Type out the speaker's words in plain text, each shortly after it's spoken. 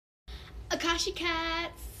Akashi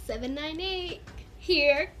Cat 798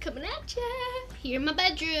 here, coming at ya, here in my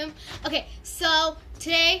bedroom. Okay, so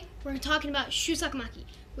today we're talking about Shu Sakamaki,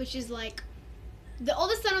 which is like the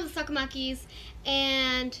oldest son of the Sakamakis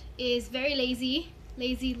and is very lazy,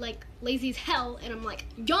 like lazy as hell, and I'm like,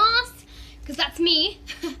 yas, because that's me.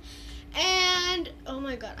 And oh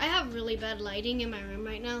my god, I have really bad lighting in my room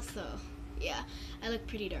right now, so yeah, I look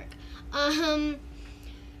pretty dark. Why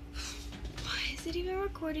is it even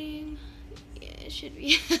recording? Yeah, it should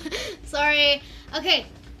be. Sorry. Okay.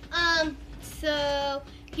 So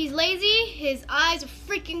he's lazy. His eyes are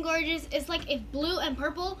freaking gorgeous. It's like if blue and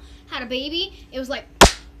purple had a baby. It was like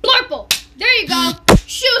blurple. There you go.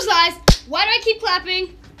 Shoe size. Why do I keep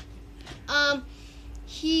clapping?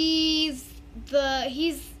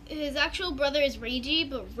 His actual brother is Reiji,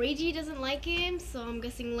 but Reiji doesn't like him. So I'm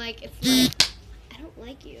guessing like it's like I don't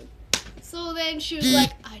like you. So then she was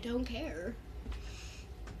like, I don't care.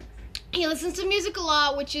 He listens to music a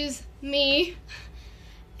lot, which is me.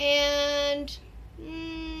 And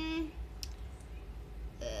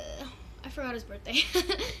I forgot his birthday.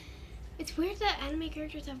 It's weird that anime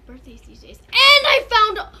characters have birthdays these days. And I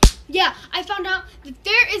found out that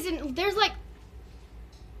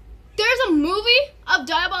there's a movie of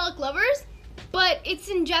Diabolic Lovers, but it's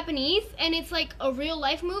in Japanese and it's like a real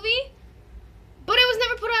life movie. But it was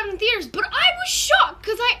never put out in theaters. But I was shocked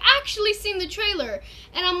because I actually seen the trailer.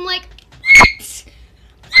 And I'm like, what?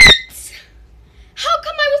 What? How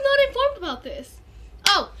come I was not informed about this?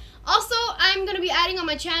 Oh, also, I'm going to be adding on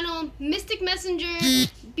my channel Mystic Messenger,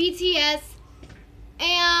 BTS,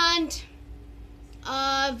 and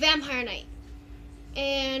Vampire Night.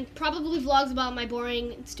 And probably vlogs about my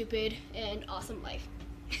boring, stupid, and awesome life.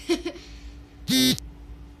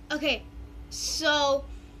 Okay, so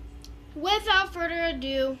without further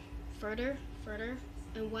ado,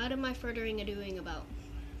 and what am I furthering doing about?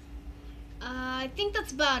 I think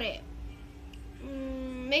that's about it.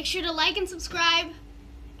 Make sure to like and subscribe,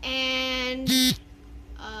 and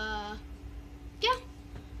yeah,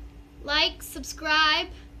 like, subscribe,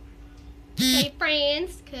 tell your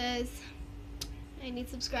friends, cause I need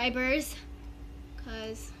subscribers,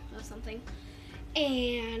 cause of something.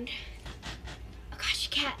 And Akashi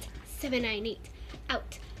Cat 798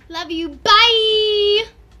 out. Love you. Bye.